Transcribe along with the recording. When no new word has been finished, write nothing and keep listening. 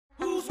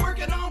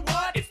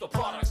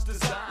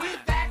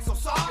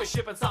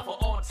shipping software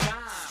on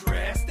time.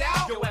 Stressed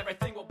out? Yo,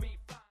 everything will be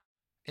fine.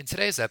 In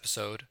today's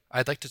episode,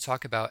 I'd like to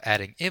talk about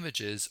adding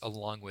images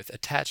along with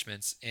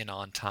attachments in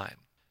OnTime.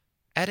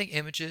 Adding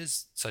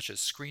images such as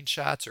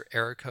screenshots or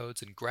error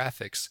codes and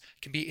graphics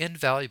can be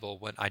invaluable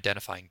when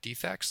identifying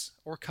defects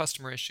or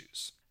customer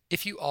issues.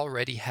 If you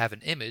already have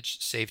an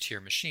image saved to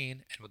your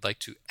machine and would like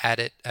to add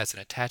it as an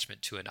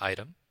attachment to an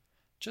item,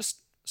 just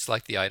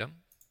select the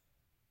item,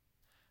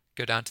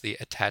 go down to the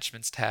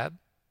Attachments tab,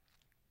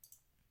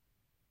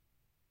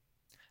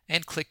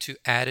 and click to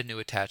add a new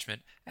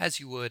attachment as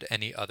you would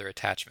any other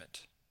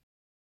attachment.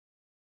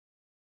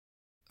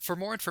 For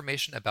more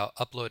information about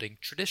uploading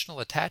traditional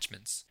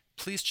attachments,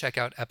 please check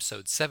out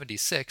episode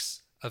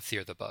 76 of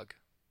Fear the Bug.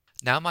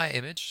 Now my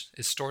image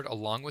is stored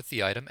along with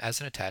the item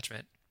as an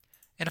attachment,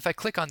 and if I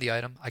click on the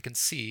item, I can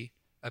see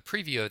a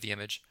preview of the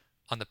image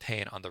on the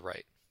pane on the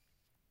right.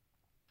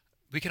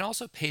 We can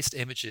also paste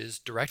images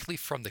directly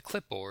from the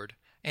clipboard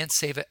and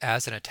save it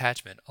as an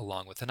attachment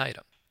along with an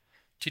item.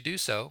 To do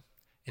so,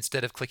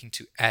 instead of clicking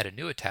to add a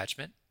new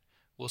attachment,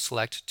 we'll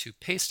select to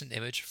paste an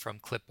image from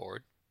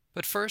clipboard,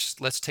 but first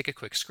let's take a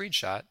quick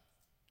screenshot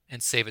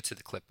and save it to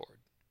the clipboard.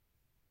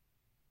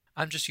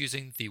 I'm just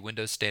using the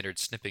Windows Standard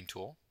Snipping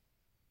tool,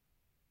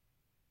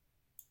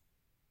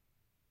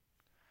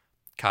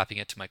 copying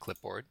it to my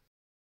clipboard.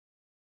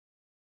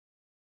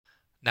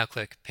 Now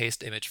click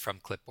Paste Image from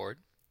Clipboard.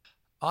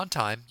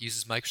 OnTime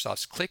uses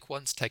Microsoft's Click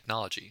Once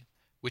technology,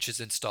 which is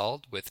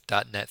installed with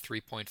 .NET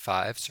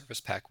 3.5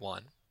 Service Pack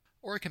 1,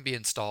 or it can be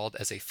installed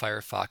as a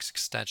Firefox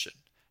extension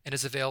and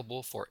is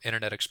available for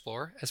Internet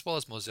Explorer as well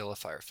as Mozilla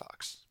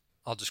Firefox.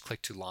 I'll just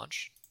click to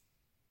launch.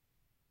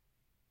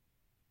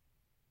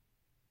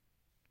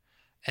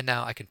 And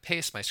now I can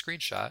paste my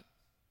screenshot,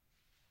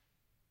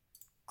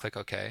 click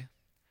OK,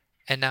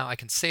 and now I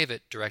can save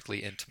it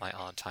directly into my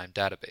OnTime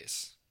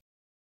database.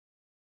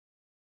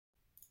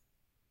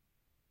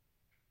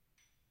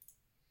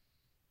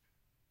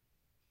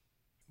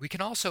 We can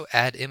also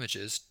add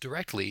images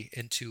directly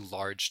into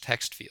large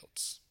text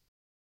fields.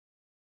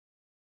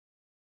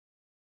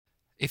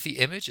 If the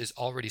image is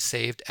already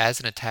saved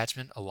as an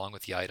attachment along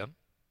with the item,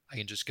 I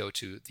can just go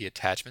to the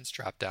Attachments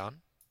dropdown,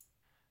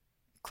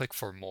 click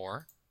for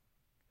More,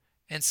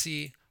 and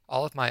see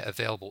all of my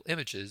available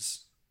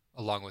images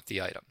along with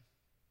the item.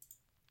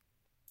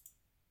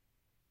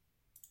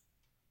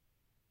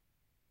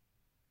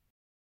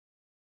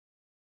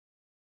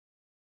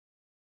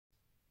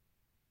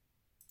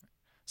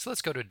 So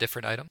let's go to a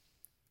different item.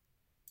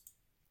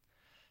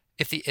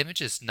 If the image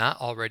is not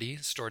already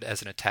stored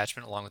as an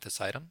attachment along with this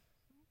item,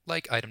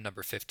 like item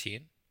number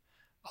 15,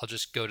 I'll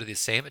just go to the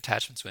same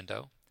Attachments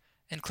window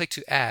and click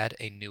to add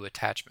a new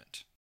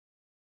attachment.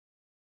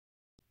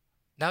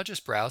 Now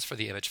just browse for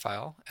the image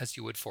file as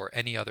you would for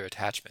any other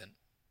attachment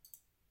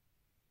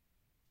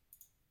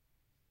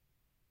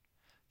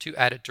to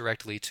add it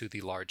directly to the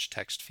large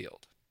text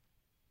field.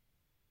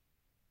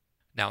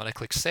 Now when I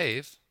click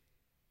Save,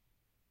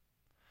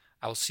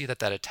 I will see that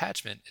that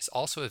attachment is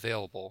also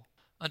available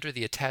under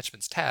the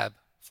Attachments tab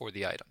for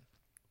the item.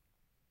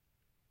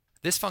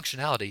 This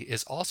functionality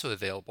is also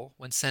available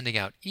when sending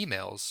out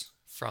emails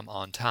from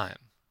OnTime.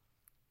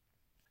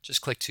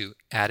 Just click to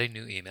Add a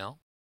new email.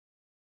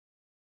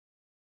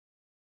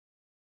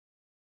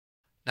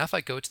 Now if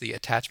I go to the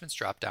Attachments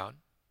dropdown,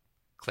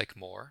 click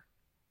More,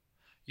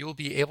 you will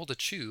be able to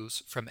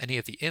choose from any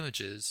of the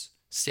images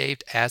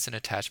saved as an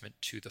attachment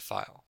to the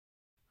file.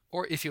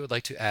 Or if you would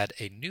like to add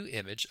a new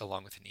image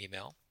along with an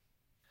email,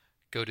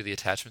 go to the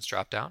Attachments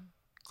dropdown,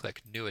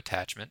 click New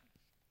Attachment,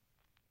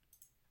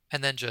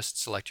 and then just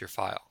select your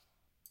file.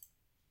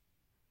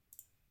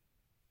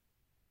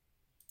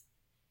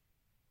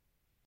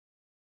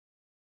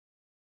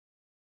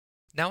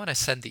 Now when I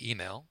send the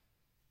email,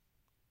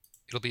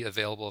 it'll be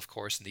available, of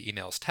course, in the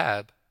Emails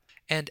tab,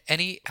 and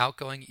any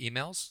outgoing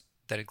emails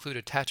that include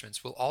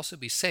attachments will also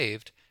be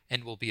saved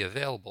and will be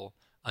available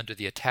under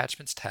the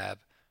Attachments tab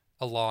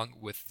along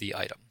with the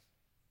item.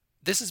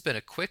 This has been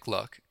a quick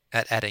look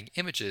at adding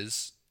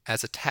images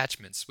as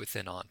attachments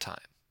within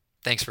OnTime.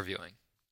 Thanks for viewing.